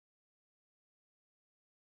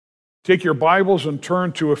Take your Bibles and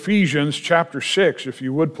turn to Ephesians chapter 6, if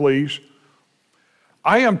you would please.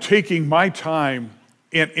 I am taking my time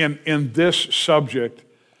in this subject.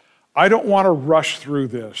 I don't want to rush through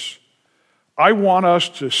this. I want us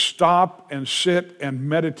to stop and sit and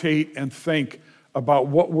meditate and think about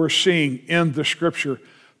what we're seeing in the Scripture.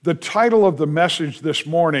 The title of the message this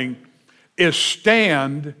morning is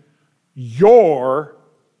Stand Your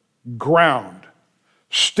Ground.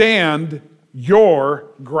 Stand your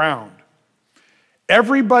ground.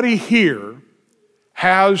 Everybody here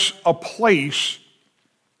has a place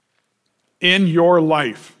in your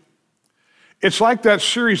life. It's like that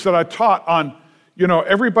series that I taught on,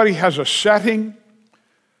 everybody has a setting.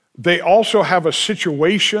 They also have a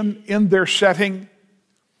situation in their setting.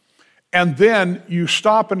 And then you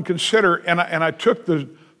stop and consider, and I took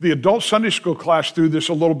the adult Sunday school class through this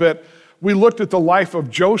a little bit. We looked at the life of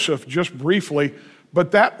Joseph just briefly,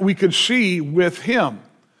 but that we could see with him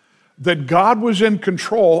that God was in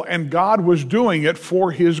control and God was doing it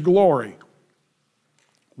for his glory.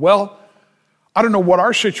 Well, I don't know what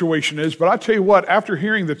our situation is, but I tell you what, after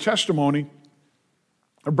hearing the testimony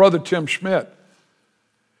of Brother Tim Schmidt,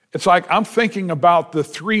 it's like I'm thinking about the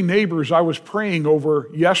 3 neighbors I was praying over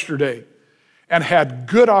yesterday and had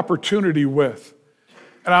good opportunity with.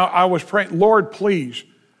 And I was praying, Lord, please,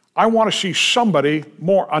 I want to see somebody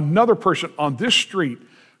more, another person on this street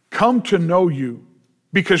come to know you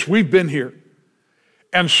because we've been here.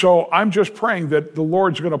 And so I'm just praying that the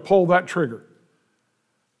Lord's going to pull that trigger.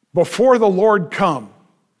 Before the Lord come,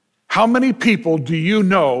 how many people do you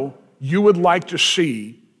know you would like to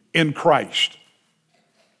see in Christ?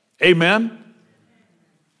 Amen?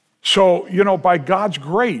 So, by God's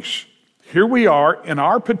grace, here we are in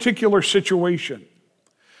our particular situation.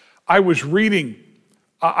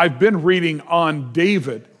 I've been reading on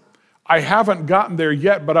David. I haven't gotten there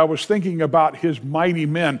yet, but I was thinking about his mighty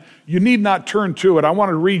men. You need not turn to it. I want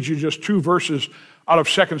to read you just 2 verses out of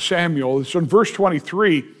 2 Samuel. It's in verse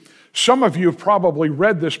 23. Some of you have probably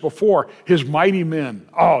read this before, his mighty men.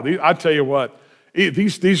 Oh, I tell you what,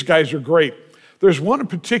 these guys are great. There's one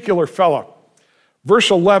particular fellow,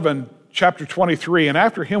 verse 11, chapter 23, and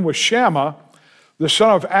after him was Shammah, the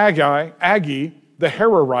son of Agi, the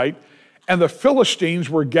Hararite, and the Philistines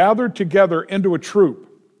were gathered together into a troop,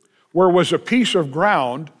 where was a piece of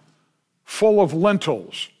ground full of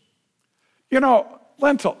lentils.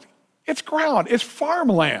 Lentils, it's ground, it's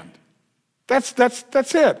farmland. That's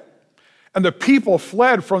it. And the people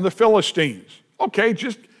fled from the Philistines. Okay,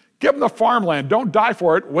 just give them the farmland. Don't die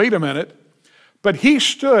for it. Wait a minute. But he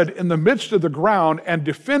stood in the midst of the ground and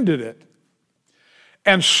defended it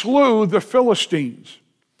and slew the Philistines.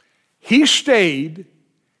 He stayed,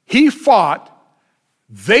 he fought,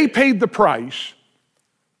 they paid the price,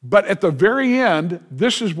 but at the very end,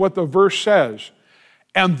 this is what the verse says,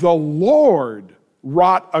 and the Lord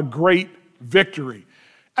wrought a great victory.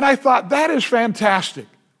 And I thought, that is fantastic.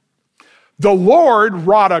 The Lord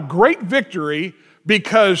wrought a great victory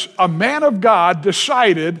because a man of God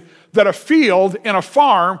decided that a field and a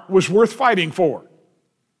farm was worth fighting for.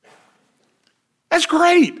 That's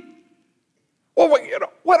great. Well,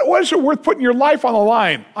 what is it worth putting your life on the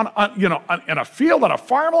line in a field, on a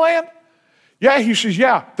farmland? Yeah, he says,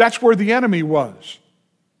 yeah, that's where the enemy was.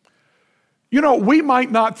 We might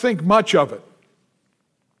not think much of it.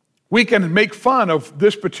 We can make fun of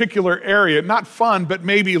this particular area, not fun, but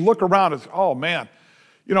maybe look around and say, oh man,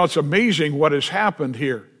 it's amazing what has happened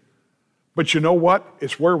here. But you know what?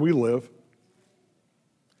 It's where we live.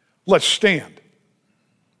 Let's stand.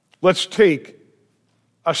 Let's take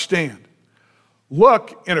a stand.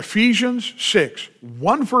 Look in Ephesians 6,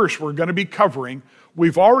 one verse we're going to be covering.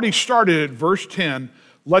 We've already started at verse 10.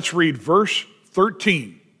 Let's read verse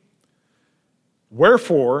 13.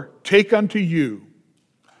 Wherefore, take unto you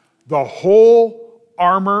the whole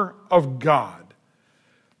armor of God,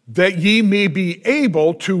 that ye may be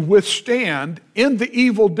able to withstand in the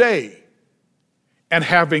evil day, and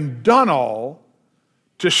having done all,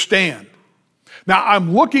 to stand. Now,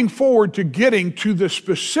 I'm looking forward to getting to the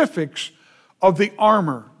specifics of the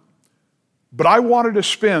armor, but I wanted to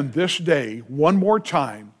spend this day one more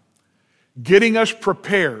time getting us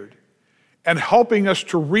prepared and helping us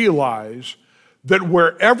to realize that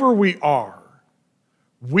wherever we are,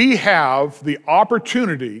 we have the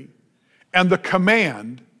opportunity and the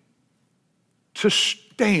command to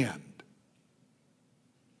stand.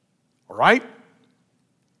 All right?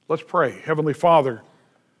 Let's pray. Heavenly Father,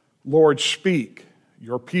 Lord, speak.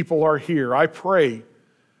 Your people are here. I pray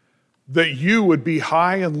that you would be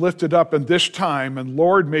high and lifted up in this time, and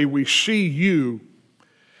Lord, may we see you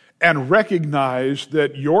and recognize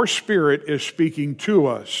that your Spirit is speaking to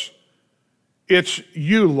us It's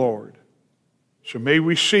you, Lord. So may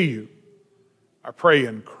we see you. I pray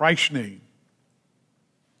in Christ's name.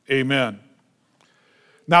 Amen.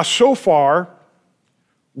 Now, so far,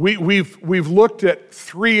 we've looked at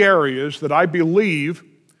three areas that I believe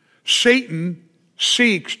Satan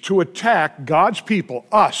seeks to attack God's people,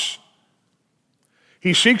 us.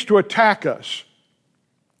 He seeks to attack us,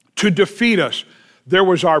 to defeat us. There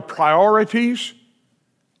was our priorities,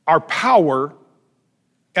 our power,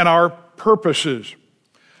 and our purposes.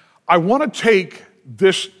 I want to take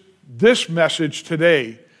this message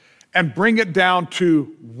today and bring it down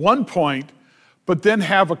to one point, but then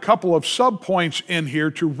have a couple of subpoints in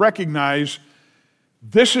here to recognize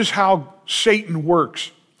this is how Satan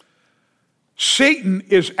works. Satan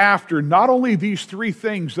is after not only these three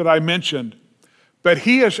things that I mentioned, but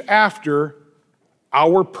he is after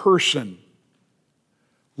our person.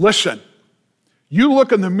 Listen, you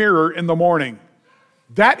look in the mirror in the morning,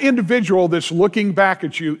 that individual that's looking back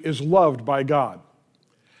at you is loved by God.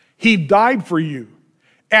 He died for you,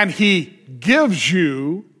 and he gives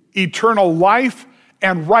you eternal life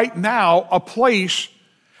and right now a place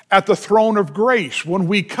at the throne of grace when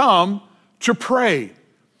we come to pray.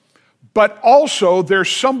 But also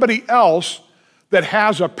there's somebody else that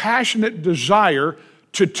has a passionate desire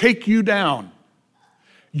to take you down.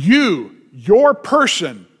 You, your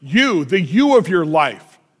person, you, the you of your life,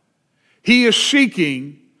 he is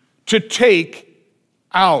seeking to take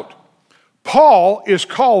out. Paul is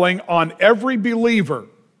calling on every believer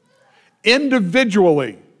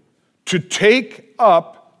individually to take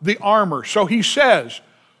up the armor. So he says,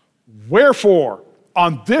 wherefore,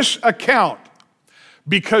 on this account,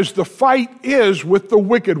 because the fight is with the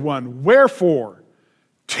wicked one, wherefore,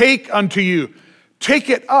 take unto you. Take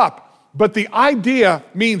it up. But the idea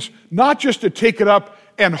means not just to take it up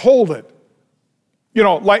and hold it. You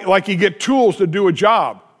know, like you get tools to do a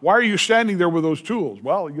job. Why are you standing there with those tools?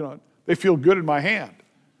 Well, you know, they feel good in my hand.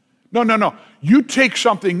 No. You take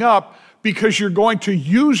something up because you're going to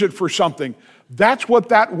use it for something. That's what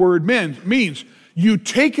that word means. You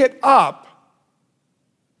take it up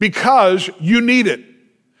because you need it.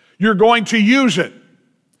 You're going to use it.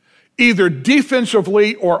 Either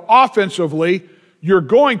defensively or offensively, you're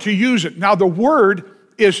going to use it. Now, the word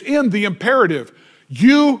is in the imperative.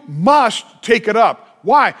 You must take it up.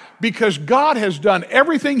 Why? Because God has done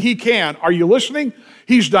everything he can. Are you listening?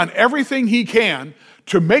 He's done everything he can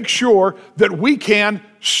to make sure that we can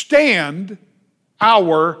stand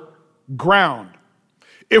our ground.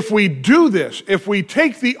 If we do this, if we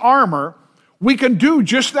take the armor, we can do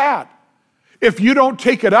just that. If you don't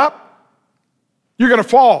take it up, you're going to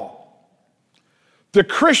fall. The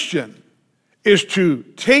Christian is to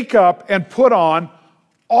take up and put on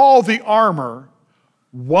all the armor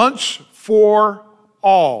once for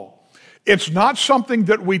all. It's not something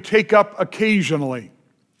that we take up occasionally.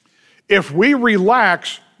 If we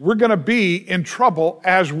relax, we're going to be in trouble,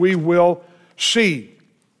 as we will see.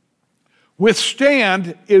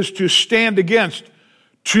 Withstand is to stand against,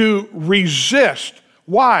 to resist.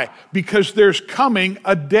 Why? Because there's coming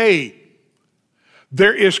a day.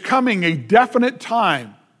 There is coming a definite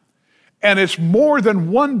time, and it's more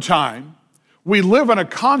than one time. We live in a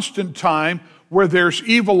constant time where there's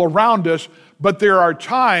evil around us, but there are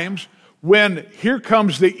times when here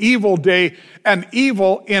comes the evil day, and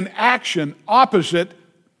evil in action opposite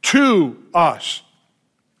to us.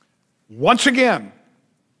 Once again,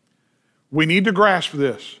 we need to grasp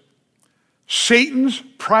this. Satan's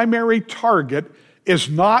primary target is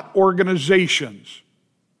not organizations.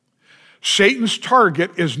 Satan's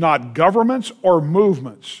target is not governments or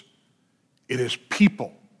movements. It is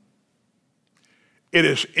people. It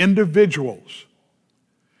is individuals.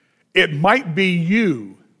 It might be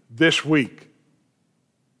you this week,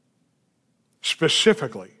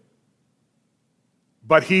 specifically,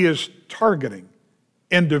 but he is targeting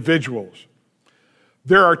individuals.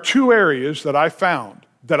 There are two areas that I found,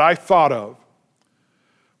 that I thought of,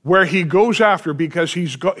 where he goes after, because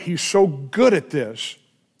he's so good at this,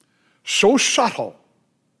 so subtle,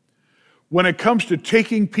 when it comes to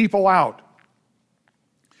taking people out.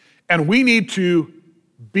 And we need to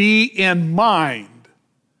be in mind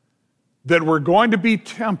that we're going to be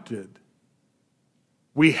tempted.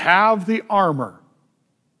 We have the armor.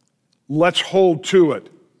 Let's hold to it.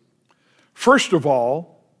 First of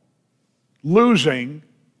all, losing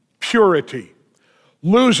purity.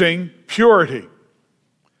 Losing purity.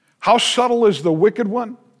 How subtle is the wicked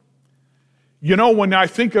one? You know, when I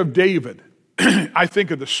think of David, I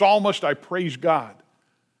think of the psalmist, I praise God.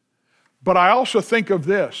 But I also think of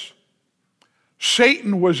this.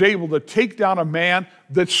 Satan was able to take down a man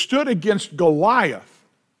that stood against Goliath.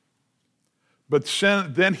 But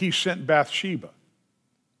then he sent Bathsheba.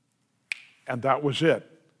 And that was it.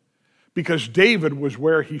 Because David was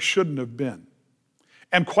where he shouldn't have been.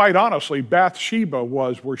 And quite honestly, Bathsheba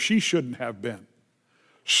was where she shouldn't have been.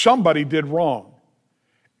 Somebody did wrong.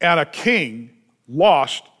 And a king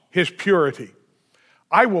lost his purity.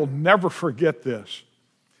 I will never forget this.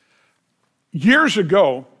 Years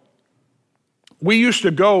ago, we used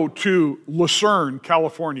to go to Lucerne,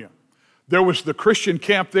 California. There was the Christian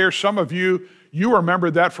camp there. Some of you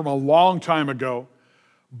remember that from a long time ago.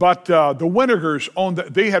 But the Winnegers owned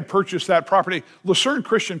that. They had purchased that property. Lucerne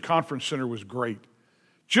Christian Conference Center was great.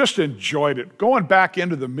 Just enjoyed it. Going back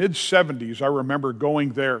into the mid-70s, I remember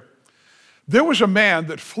going there. There was a man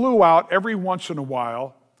that flew out every once in a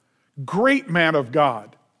while, great man of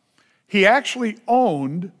God. He actually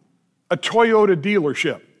owned a Toyota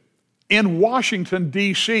dealership in Washington,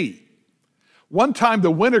 D.C. One time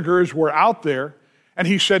the Winnegers were out there, and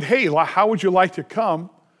he said, hey, how would you like to come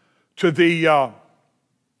to the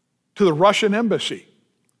Russian embassy?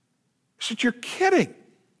 I said, you're kidding.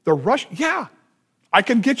 The Russian? Yeah, I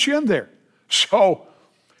can get you in there. So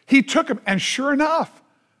he took him, and sure enough,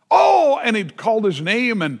 and he called his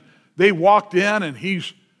name, and they walked in, and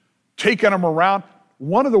he's taking them around.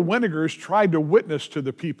 One of the Winnegers tried to witness to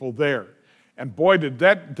the people there. And boy, did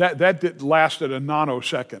that lasted a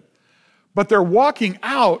nanosecond. But they're walking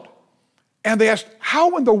out, and they asked,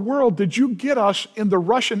 how in the world did you get us in the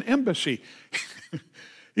Russian embassy?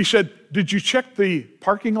 He said, did you check the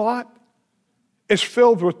parking lot? It's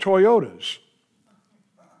filled with Toyotas.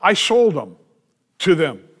 I sold them to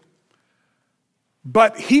them.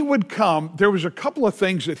 But he would come, there was a couple of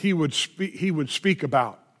things that he would speak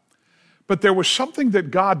about. But there was something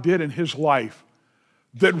that God did in his life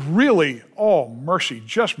that really, mercy,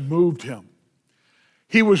 just moved him.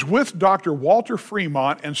 He was with Dr. Walter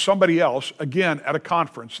Fremont and somebody else, again, at a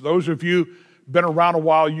conference. Those of you been around a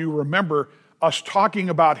while, you remember us talking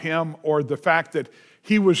about him or the fact that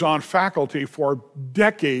he was on faculty for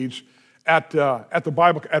decades at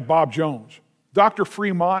Bob Jones. Dr.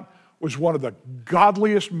 Fremont was one of the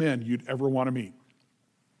godliest men you'd ever want to meet.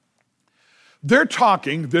 They're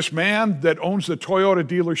talking, this man that owns the Toyota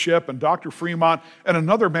dealership and Dr. Fremont and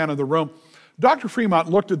another man in the room. Dr. Fremont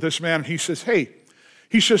looked at this man and he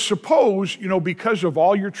says, suppose, because of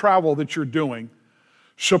all your travel that you're doing,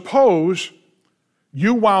 suppose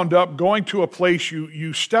you wound up going to a place,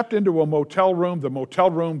 you stepped into a motel room, the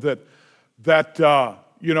motel room that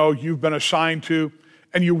you've been assigned to,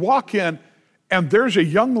 and you walk in, and there's a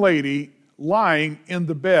young lady lying in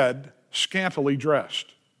the bed, scantily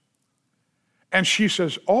dressed. And she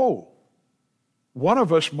says, one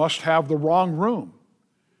of us must have the wrong room.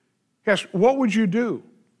 He asked, what would you do?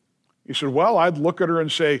 He said, well, I'd look at her and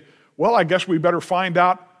say, well, I guess we better find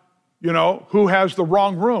out, who has the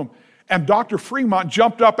wrong room. And Dr. Fremont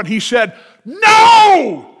jumped up and he said,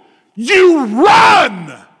 no, you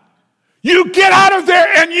run. You get out of there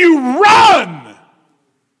and you run.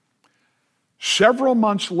 Several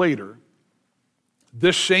months later,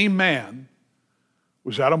 this same man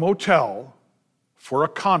was at a motel for a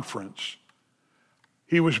conference.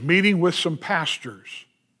 He was meeting with some pastors.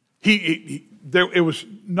 It was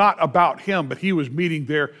not about him, but he was meeting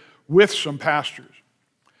there with some pastors.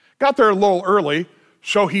 Got there a little early,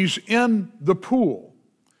 so he's in the pool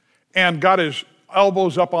and got his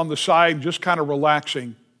elbows up on the side, just kind of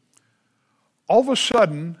relaxing. All of a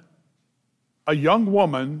sudden, a young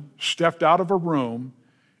woman stepped out of a room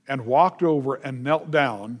and walked over and knelt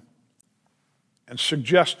down and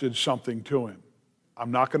suggested something to him.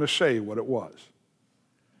 I'm not going to say what it was.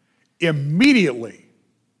 Immediately,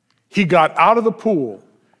 he got out of the pool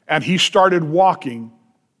and he started walking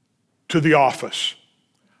to the office.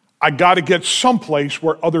 I got to get someplace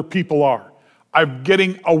where other people are. I'm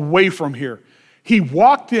getting away from here. He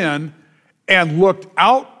walked in and looked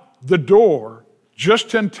out the door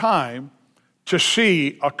just in time to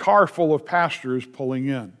see a car full of pastors pulling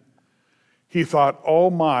in. He thought, oh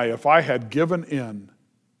my, if I had given in,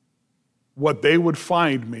 what they would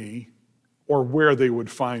find me or where they would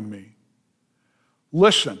find me.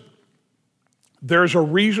 Listen, there's a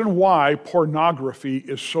reason why pornography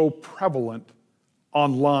is so prevalent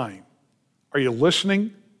online. Are you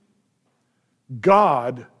listening?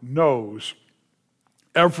 God knows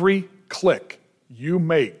every click you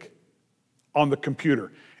make on the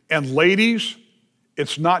computer. And ladies,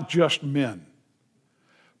 it's not just men.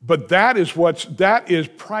 But that is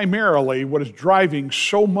primarily what is driving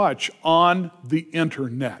so much on the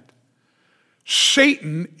internet.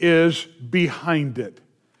 Satan is behind it.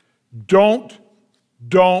 Don't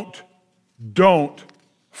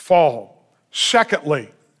fall.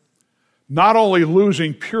 Secondly, not only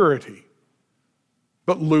losing purity,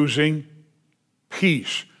 but losing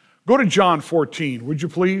peace. Go to John 14, would you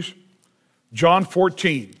please? John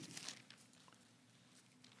 14.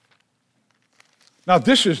 Now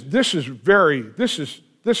this is very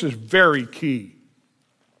key.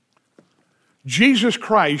 Jesus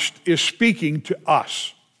Christ is speaking to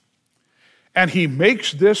us, and he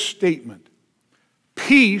makes this statement: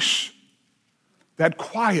 peace, that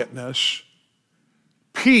quietness,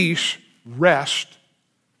 peace, rest,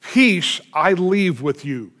 peace I leave with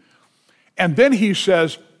you. And then he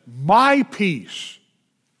says, my peace,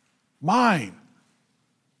 mine,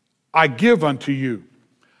 I give unto you.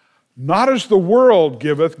 Not as the world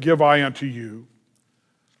giveth, give I unto you.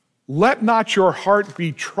 Let not your heart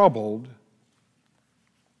be troubled,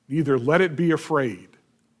 neither let it be afraid.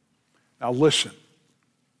 Now listen.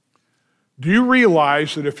 Do you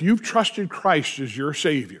realize that if you've trusted Christ as your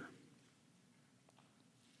Savior,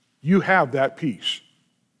 you have that peace?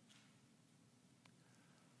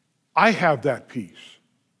 I have that peace.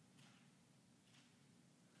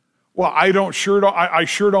 Well, I sure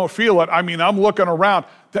don't feel it. I mean, I'm looking around.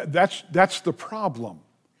 That's the problem.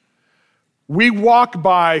 We walk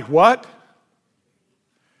by what?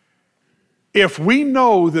 If we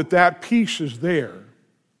know that peace is there,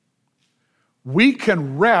 we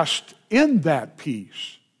can rest in that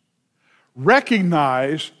peace,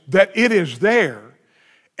 recognize that it is there,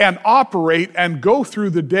 and operate and go through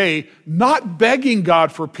the day not begging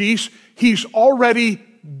God for peace. He's already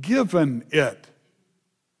given it.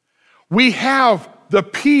 We have the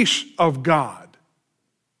peace of God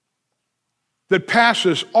that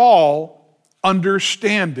passes all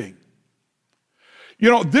understanding. You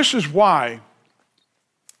know, this is why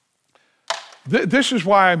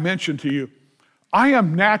I mentioned to you, I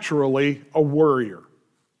am naturally a worrier.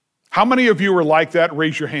 How many of you are like that?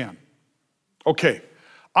 Raise your hand. Okay.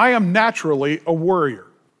 I am naturally a worrier.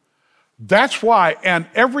 That's why, and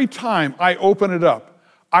every time I open it up,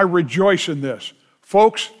 I rejoice in this.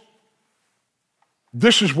 Folks,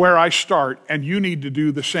 this is where I start, and you need to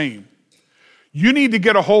do the same. You need to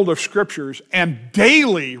get a hold of scriptures and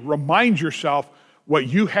daily remind yourself what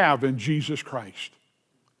you have in Jesus Christ.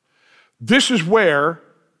 This is where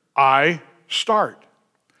I start.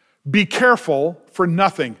 Be careful for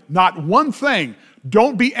nothing, not one thing.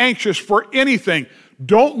 Don't be anxious for anything.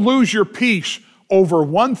 Don't lose your peace over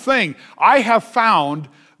one thing. I have found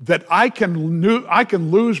that I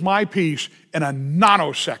can lose my peace in a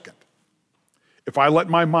nanosecond if I let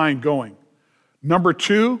my mind going. Number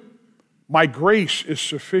two, my grace is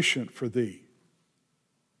sufficient for thee.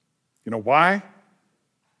 You know why?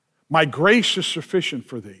 My grace is sufficient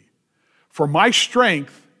for thee. For my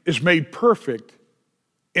strength is made perfect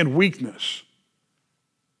in weakness.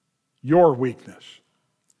 Your weakness.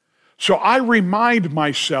 So I remind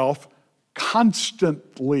myself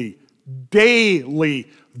constantly, daily,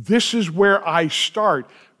 this is where I start.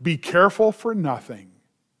 Be careful for nothing.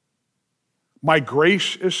 My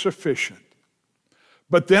grace is sufficient.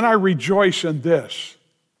 But then I rejoice in this,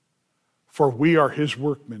 for we are his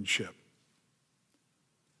workmanship.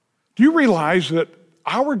 Do you realize that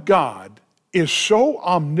our God is so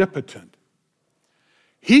omnipotent?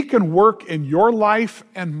 He can work in your life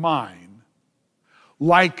and mine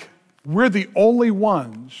like we're the only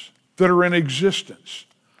ones that are in existence,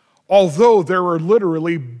 although there are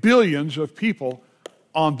literally billions of people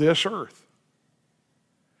on this earth.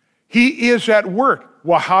 He is at work.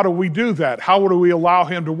 Well, how do we do that? How do we allow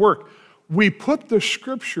him to work? We put the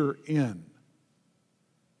scripture in.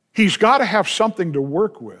 He's got to have something to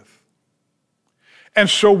work with. And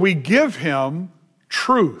so we give him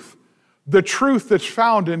truth, the truth that's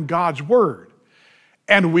found in God's word.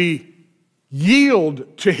 And we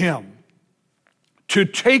yield to him to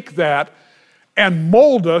take that and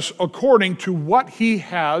mold us according to what he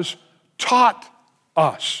has taught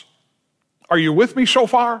us. Are you with me so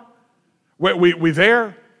far? We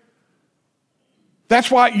there? That's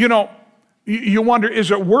why, you wonder, is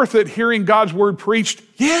it worth it hearing God's word preached?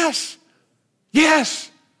 Yes. Yes.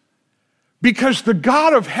 Because the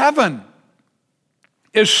God of heaven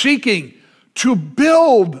is seeking to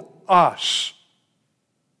build us.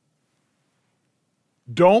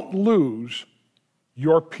 Don't lose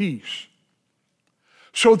your peace.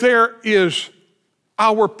 So there is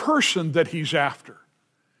our person that he's after.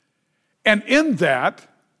 And in that,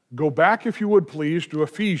 go back, if you would please, to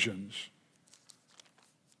Ephesians.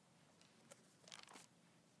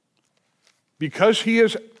 Because he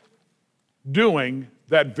is doing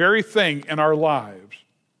that very thing in our lives.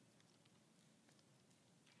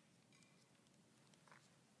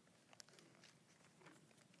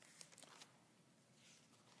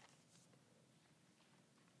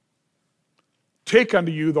 take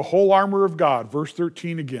unto you the whole armor of God, verse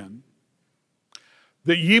 13 again,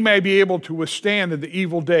 that ye may be able to withstand in the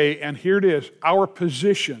evil day. And here it is, our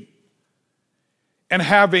position. And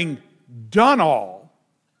having done all,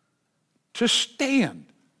 to stand.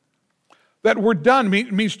 That word done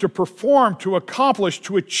means to perform, to accomplish,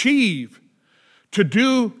 to achieve, to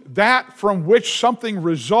do that from which something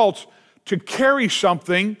results, to carry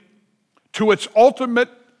something to its ultimate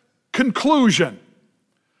conclusion.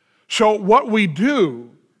 So what we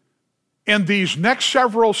do in these next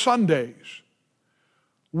several Sundays,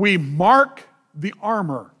 we mark the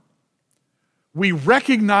armor. We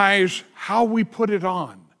recognize how we put it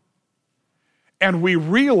on. And we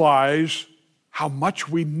realize how much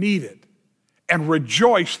we need it. And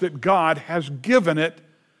rejoice that God has given it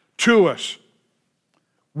to us.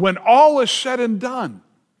 When all is said and done,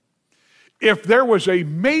 if there was a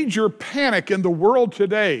major panic in the world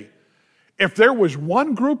today, if there was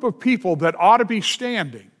one group of people that ought to be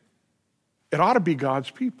standing, it ought to be God's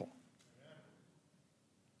people.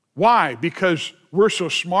 Why? Because we're so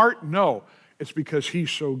smart? No, it's because He's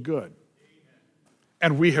so good.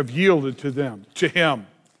 And we have yielded to Him.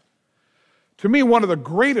 To me, one of the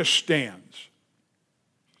greatest stands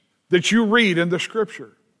that you read in the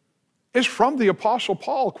Scripture is from the Apostle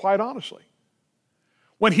Paul, quite honestly.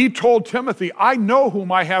 When he told Timothy, I know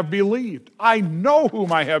whom I have believed. I know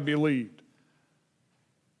whom I have believed.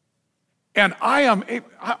 And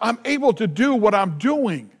I'm able to do what I'm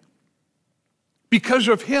doing because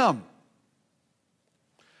of Him.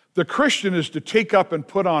 The Christian is to take up and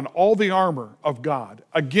put on all the armor of God,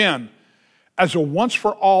 again, as a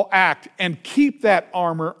once-for-all act, and keep that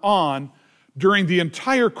armor on during the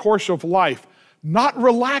entire course of life, not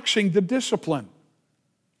relaxing the discipline,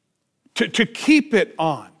 to keep it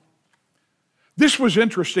on. This was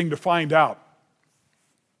interesting to find out.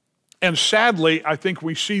 And sadly, I think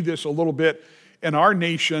we see this a little bit in our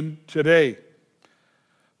nation today.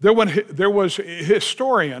 There was a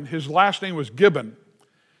historian, his last name was Gibbon.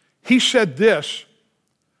 He said this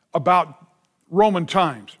about Roman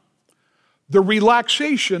times. The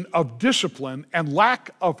relaxation of discipline and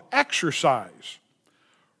lack of exercise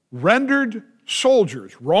rendered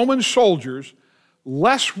soldiers, Roman soldiers,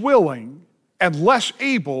 less willing and less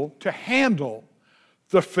able to handle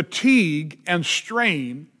the fatigue and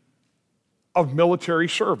strain of military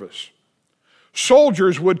service.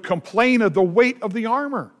 Soldiers would complain of the weight of the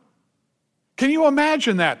armor. Can you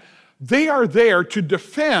imagine that? They are there to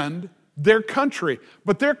defend their country,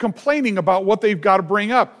 but they're complaining about what they've got to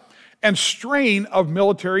bring up and strain of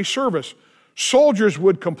military service. Soldiers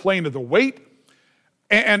would complain of the weight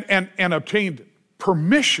and obtained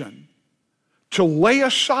permission to lay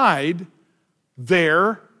aside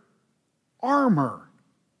their armor.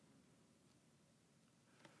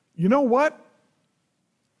 You know what?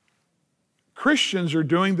 Christians are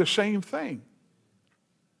doing the same thing.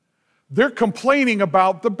 They're complaining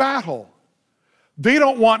about the battle. They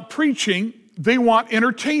don't want preaching, they want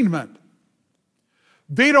entertainment.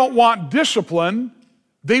 They don't want discipline,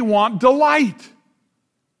 they want delight.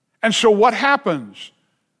 And so what happens?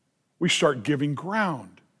 We start giving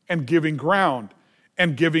ground and giving ground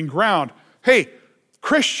and giving ground. Hey,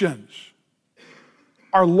 Christians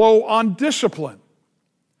are low on discipline,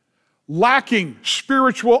 lacking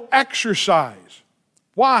spiritual exercise.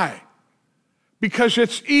 Why? Because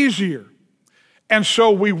it's easier. And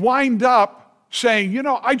so we wind up saying,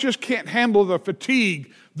 I just can't handle the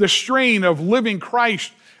fatigue, the strain of living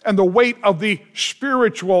Christ, and the weight of the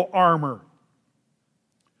spiritual armor.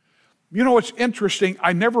 It's interesting.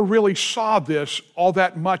 I never really saw this all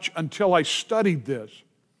that much until I studied this.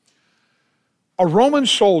 A Roman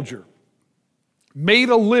soldier made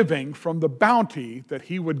a living from the bounty that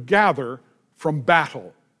he would gather from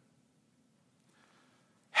battle.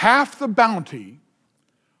 Half the bounty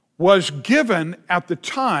was given at a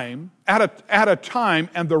time,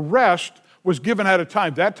 and the rest was given at a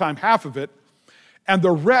time. That time, half of it, and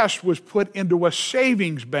the rest was put into a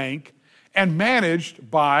savings bank and managed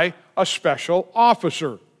by a special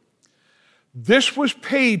officer. This was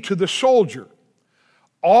paid to the soldier.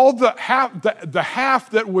 All the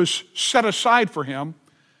half that was set aside for him,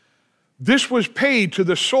 this was paid to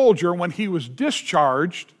the soldier when he was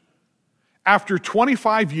discharged after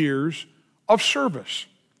 25 years of service.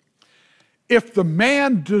 If the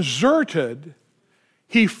man deserted,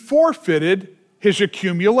 he forfeited his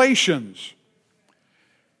accumulations.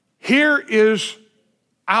 Here is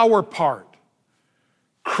our part.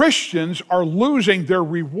 Christians are losing their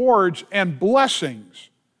rewards and blessings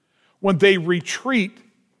when they retreat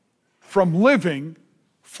from living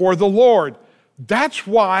for the Lord. That's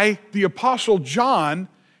why the Apostle John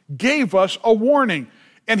gave us a warning.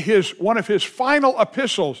 in one of his final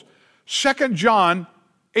epistles, 2 John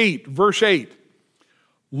 8, verse 8.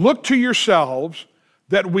 Look to yourselves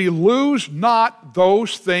that we lose not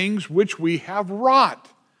those things which we have wrought,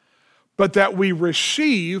 but that we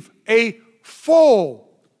receive a full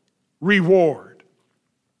reward.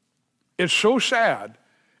 It's so sad,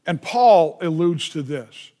 and Paul alludes to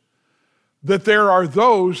this, that there are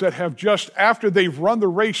those that have just, after they've run the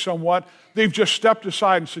race somewhat, they've just stepped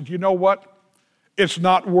aside and said, you know what? It's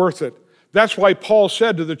not worth it. That's why Paul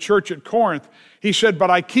said to the church at Corinth, he said, but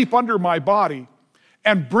I keep under my body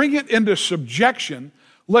and bring it into subjection,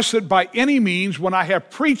 lest that by any means, when I have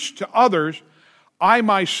preached to others, I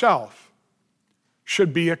myself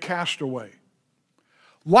should be a castaway.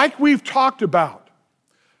 Like we've talked about,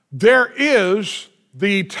 there is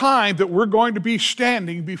the time that we're going to be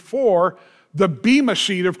standing before the bema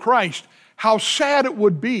seat of Christ. How sad it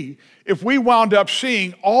would be if we wound up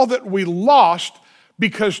seeing all that we lost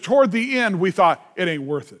because toward the end we thought, it ain't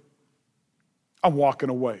worth it. I'm walking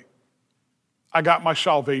away. I got my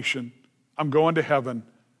salvation. I'm going to heaven.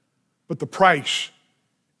 But the price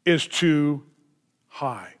is too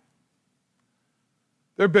high.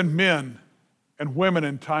 There have been men and women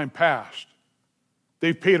in time past.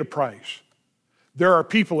 They've paid a price. There are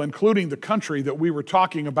people, including the country that we were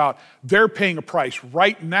talking about, they're paying a price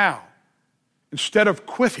right now. Instead of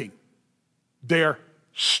quitting, they're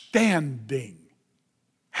standing.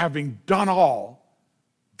 Having done all,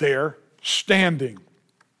 they're standing.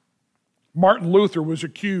 Martin Luther was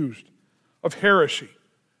accused of heresy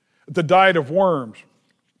at the Diet of Worms.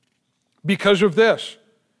 Because of this,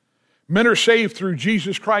 men are saved through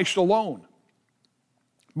Jesus Christ alone.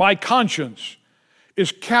 My conscience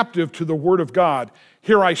is captive to the Word of God.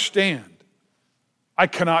 Here I stand. I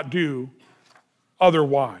cannot do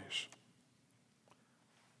otherwise.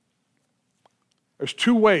 There's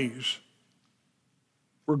two ways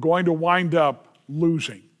we're going to wind up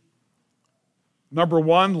losing. Number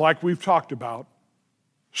one, like we've talked about,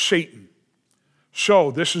 Satan.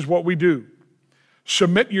 So this is what we do.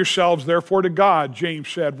 Submit yourselves therefore to God, James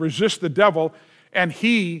said. Resist the devil and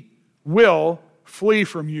he will flee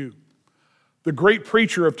from you. The great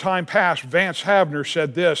preacher of time past, Vance Havner,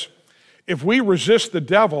 said this: if we resist the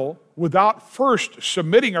devil without first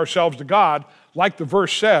submitting ourselves to God, like the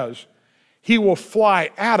verse says, he will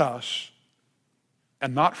fly at us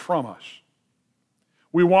and not from us.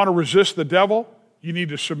 We want to resist the devil, you need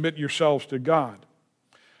to submit yourselves to God.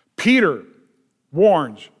 Peter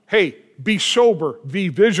warns, hey, be sober, be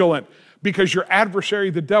vigilant, because your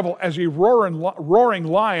adversary, the devil, as a roaring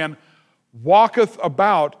lion, walketh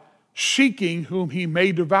about, seeking whom he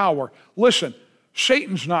may devour. Listen,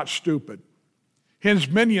 Satan's not stupid. His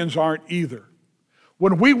minions aren't either.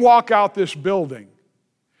 When we walk out this building,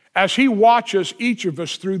 as he watches each of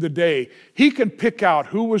us through the day, he can pick out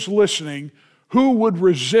who was listening, who would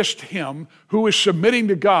resist him, who is submitting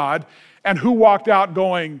to God, and who walked out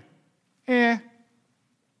going, He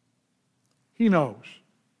knows.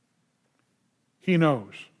 He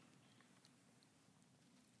knows.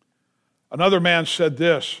 Another man said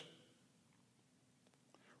this: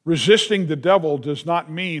 resisting the devil does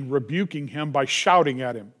not mean rebuking him by shouting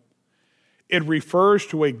at him. It refers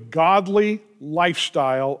to a godly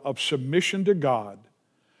lifestyle of submission to God,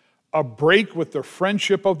 a break with the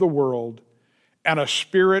friendship of the world, and a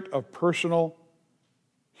spirit of personal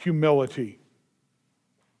humility.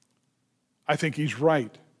 I think he's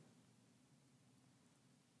right.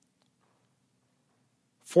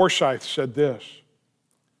 Forsyth said this: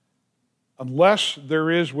 unless there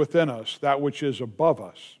is within us that which is above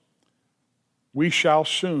us, we shall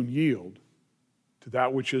soon yield to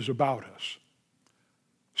that which is about us.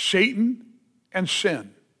 Satan and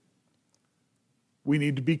sin, we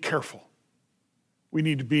need to be careful. We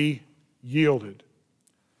need to be yielded.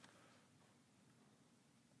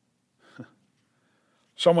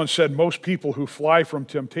 Someone said most people who fly from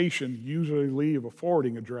temptation usually leave a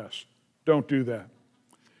forwarding address. Don't do that.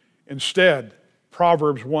 Instead,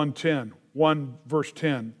 Proverbs 1 verse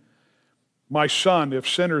 10, my son, if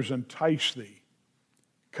sinners entice thee,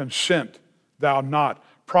 consent thou not.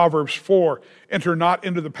 Proverbs 4, enter not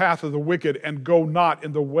into the path of the wicked and go not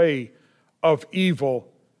in the way of evil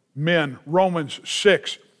men. Romans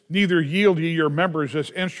 6, neither yield ye your members as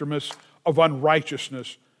instruments of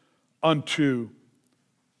unrighteousness unto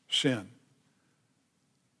sin.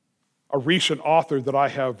 A recent author that I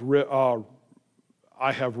have read,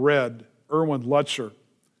 Erwin Lutzer,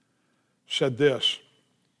 said this: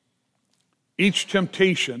 each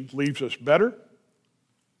temptation leaves us better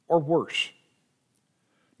or worse.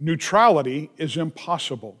 Neutrality is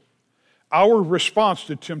impossible. Our response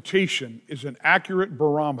to temptation is an accurate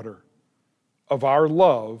barometer of our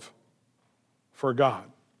love for God.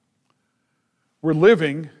 We're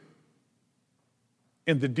living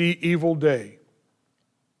in the evil day.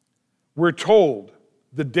 We're told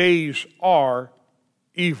the days are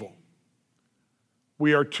evil.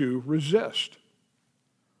 We are to resist.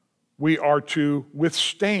 We are to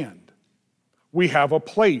withstand. We have a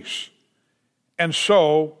place. And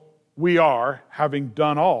so we are, having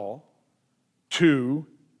done all, to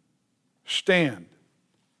stand.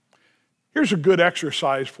 Here's a good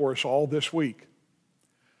exercise for us all this week.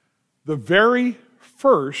 The very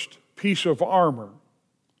first piece of armor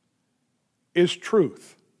is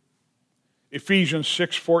truth. Ephesians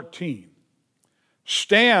 6:14.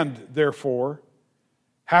 Stand, therefore,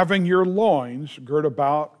 having your loins girt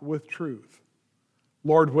about with truth.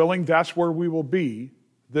 Lord willing, that's where we will be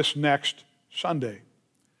this next Sunday.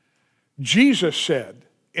 Jesus said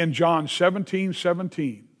in John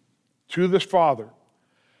 17:17 to this Father,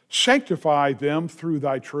 sanctify them through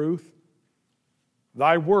thy truth.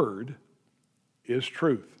 Thy word is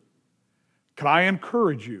truth. Can I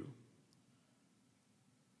encourage you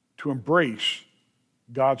to embrace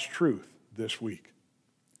God's truth this week?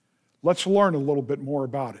 Let's learn a little bit more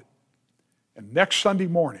about it. And next Sunday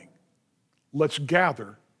morning, let's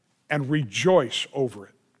gather and rejoice over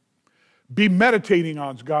it. Be meditating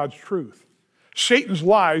on God's truth. Satan's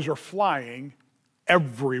lies are flying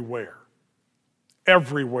everywhere.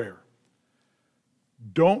 Everywhere.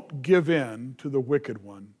 Don't give in to the wicked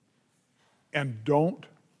one, and don't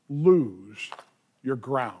lose your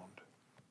ground.